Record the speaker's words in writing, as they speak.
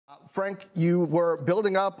Frank, you were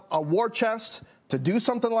building up a war chest to do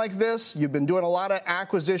something like this. You've been doing a lot of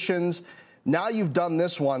acquisitions. Now you've done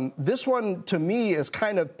this one. This one, to me, is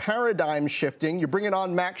kind of paradigm shifting. You're bringing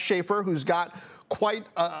on Max Schaefer, who's got quite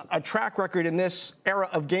a track record in this era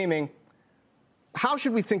of gaming. How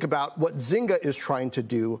should we think about what Zynga is trying to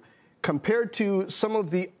do compared to some of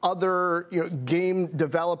the other game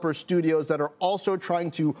developer studios that are also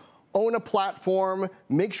trying to own a platform,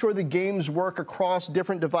 make sure the games work across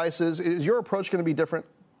different devices? Is your approach going to be different?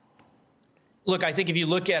 Look, I think if you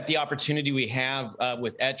look at the opportunity we have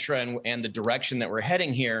with Etra and the direction that we're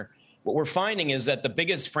heading here, what we're finding is that the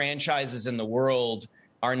biggest franchises in the world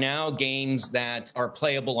are now games that are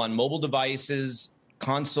playable on mobile devices,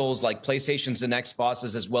 consoles like PlayStations and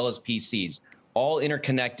Xboxes, as well as PCs, all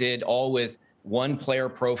interconnected, all with one player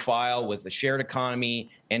profile, with a shared economy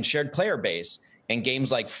and shared player base. And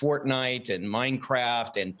games like Fortnite and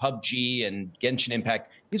Minecraft and PUBG and Genshin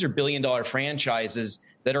Impact, these are billion-dollar franchises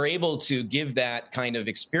that are able to give that kind of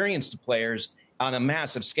experience to players on a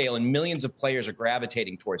massive scale, and millions of players are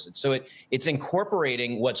gravitating towards it. So it's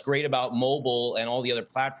incorporating what's great about mobile and all the other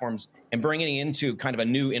platforms and bringing it into kind of a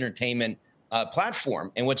new entertainment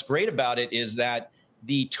platform. And what's great about it is that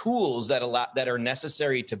the tools that are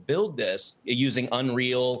necessary to build this, using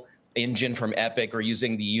Unreal Engine from Epic or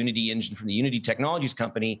using the Unity engine from the Unity Technologies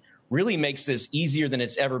company, really makes this easier than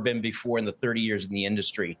it's ever been before in the 30 years in the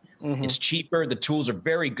industry. Mm-hmm. It's cheaper. The tools are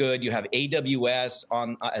very good. You have AWS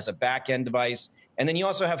as a back-end device. And then you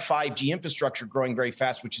also have 5G infrastructure growing very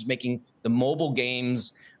fast, which is making the mobile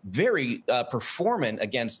games very performant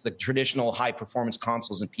against the traditional high-performance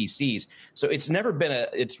consoles and PCs. So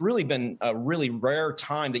it's really been a really rare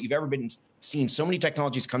time that you've ever seen so many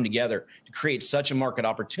technologies come together to create such a market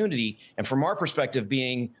opportunity. And from our perspective,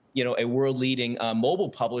 being a world-leading mobile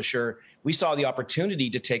publisher, we saw the opportunity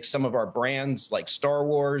to take some of our brands like Star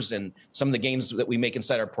Wars and some of the games that we make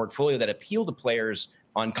inside our portfolio that appeal to players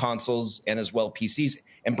on consoles and as well PCs,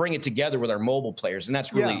 and bring it together with our mobile players. And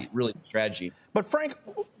that's really the strategy. But Frank,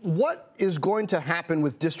 what is going to happen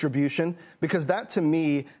with distribution? Because that, to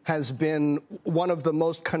me, has been one of the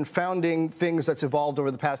most confounding things that's evolved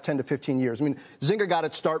over the past 10 to 15 years. I mean, Zynga got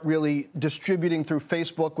its start really distributing through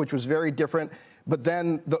Facebook, which was very different. But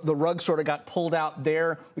then the rug sort of got pulled out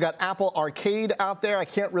there. We got Apple Arcade out there. I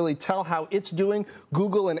can't really tell how it's doing.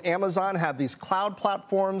 Google and Amazon have these cloud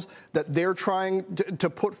platforms that they're trying to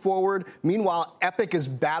put forward. Meanwhile, Epic is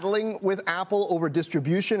battling with Apple over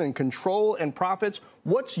distribution and control and profits.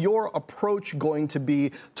 What's your approach going to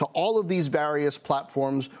be to all of these various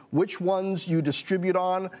platforms, which ones you distribute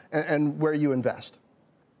on and where you invest?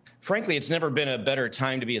 Frankly, it's never been a better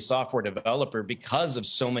time to be a software developer because of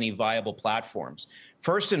so many viable platforms.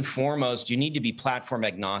 First and foremost, you need to be platform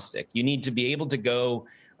agnostic. You need to be able to go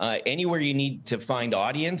anywhere you need to find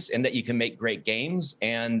audience, and that you can make great games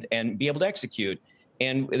and be able to execute.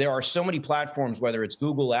 And there are so many platforms, whether it's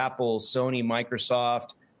Google, Apple, Sony, Microsoft,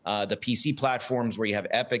 the PC platforms where you have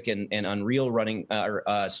Epic and Unreal running, or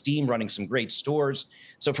Steam running some great stores.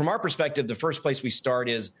 So from our perspective, the first place we start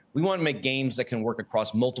is we want to make games that can work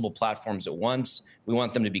across multiple platforms at once. We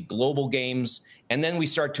want them to be global games. And then we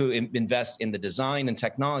start to invest in the design and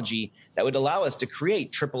technology that would allow us to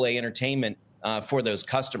create AAA entertainment for those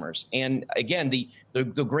customers. And again,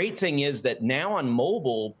 the great thing is that now on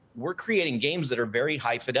mobile, we're creating games that are very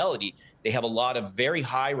high fidelity. They have a lot of very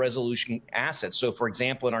high resolution assets. So for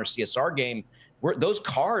example, in our CSR game, those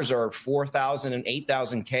cars are 4,000 and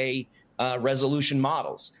 8,000K resolution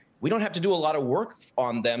models. We don't have to do a lot of work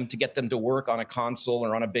on them to get them to work on a console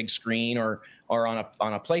or on a big screen or on a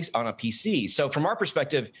PC. So from our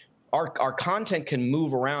perspective, our content can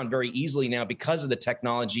move around very easily now because of the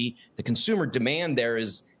technology. The consumer demand there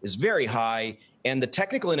is very high, and the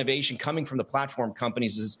technical innovation coming from the platform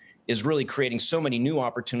companies is really creating so many new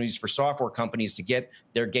opportunities for software companies to get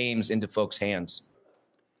their games into folks' hands.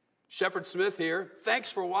 Shepard Smith here.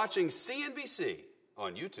 Thanks for watching CNBC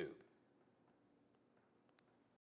on YouTube.